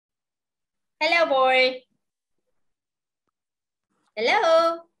Hello, boy.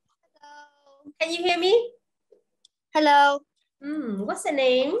 Hello. Hello. Can you hear me? Hello. What's the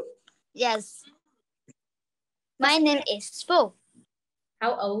name? Yes. My name is Phúc.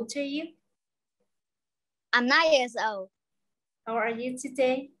 How old are you? I'm 9 years old. How are you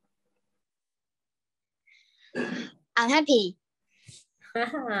today? I'm happy.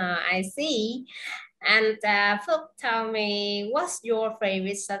 I see. And Phúc, tell me, what's your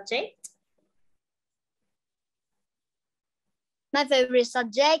favorite subject? My favorite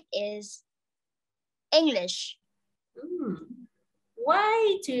subject is English.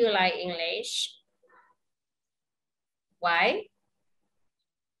 Why do you like English? Why?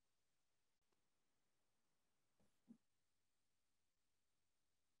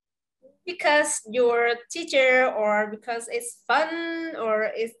 Because your teacher, or because it's fun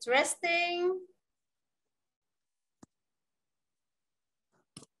or interesting?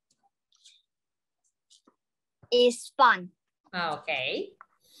 It's fun. Okay.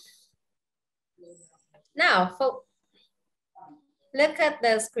 Now, Phúc, look at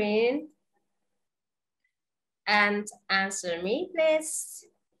the screen and answer me, please.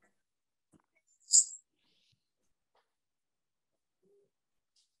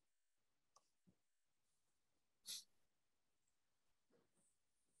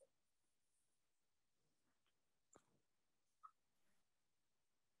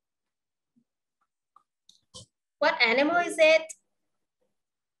 What animal is it?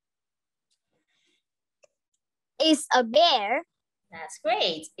 It's a bear. That's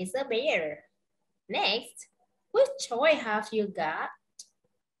great. It's a bear. Next, which toy have you got?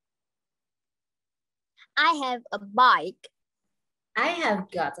 I have a bike. I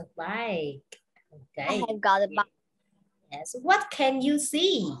have got a bike. Okay. I have got a bike. Yes. What can you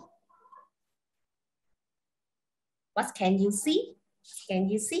see? What can you see? Can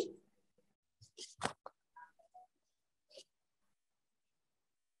you see?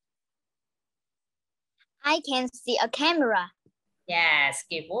 I can see a camera. Yes,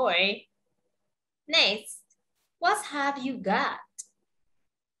 good boy. Next, what have you got?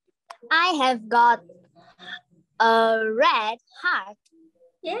 I have got a red heart.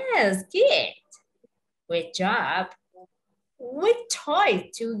 Yes, good. Great job. Which toy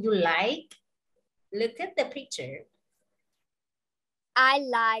do you like? Look at the picture. I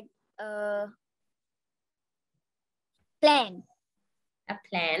like a plane. A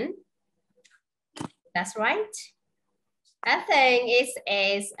plane. That's right. I think it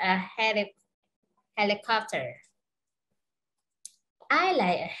is a helicopter. I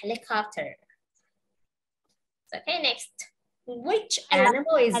like a helicopter. Okay, next. Which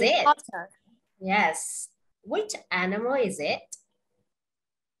animal is it? Yes. Which animal is it?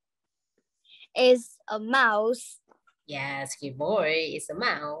 It's a mouse. Yes, good boy. It's a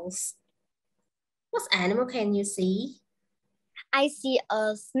mouse. What animal can you see? I see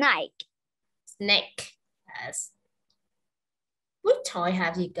a snake. Snake. Yes. What toy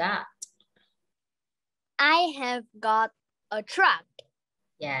have you got? I have got a truck.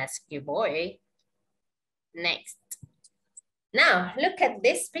 Yes, good boy. Next. Now, look at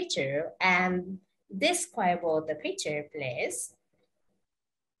this picture and describe the picture, please.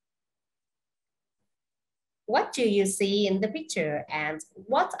 What do you see in the picture and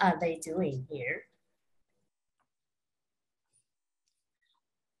what are they doing here?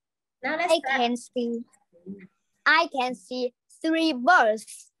 Now let's start. I can see 3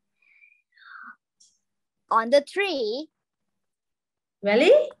 birds on the tree.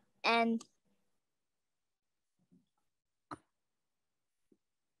 Really? And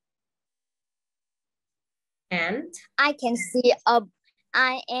I can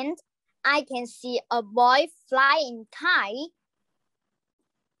see a boy flying kite.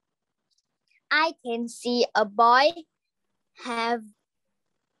 I can see a boy have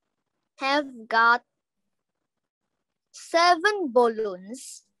got 7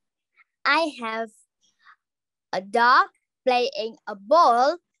 balloons. I have a dog playing a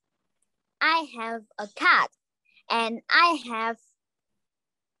ball. I have a cat, and I have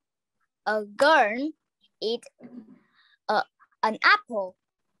a girl eat an apple.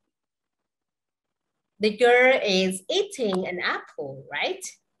 The girl is eating an apple, right?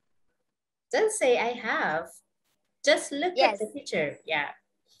 Don't say I have. Just look at the picture. Yeah.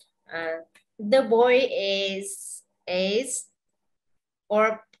 The boy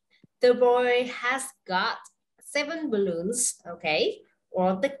the boy has got 7 balloons, okay?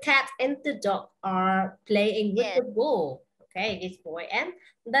 Or the cat and the dog are playing with the ball. Okay, this boy. And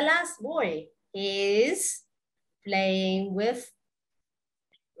the last boy is playing with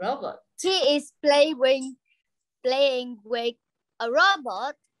robot. He is playing with a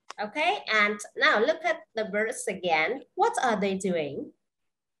robot. Okay, and now look at the birds again. What are they doing?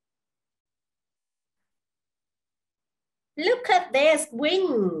 Look at their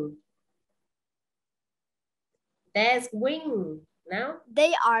wing. There's wing. Now?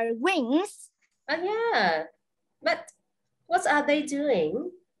 They are wings. Oh yeah, but what are they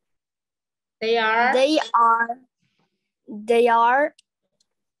doing? They are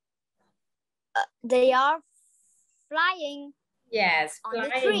flying. Yes, on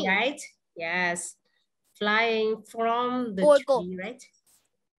flying, the tree. right? Yes, flying from the tree, right?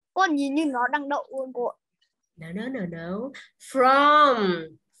 Con nhìn như nó đang đậu luôn cô. No.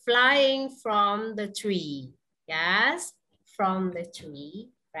 From, flying from the tree. Yes, from the tree,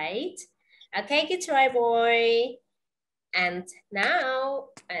 right? Okay, good try, boy. And now,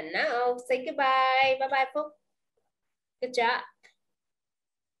 say goodbye. Bye-bye, Phúc. Good job.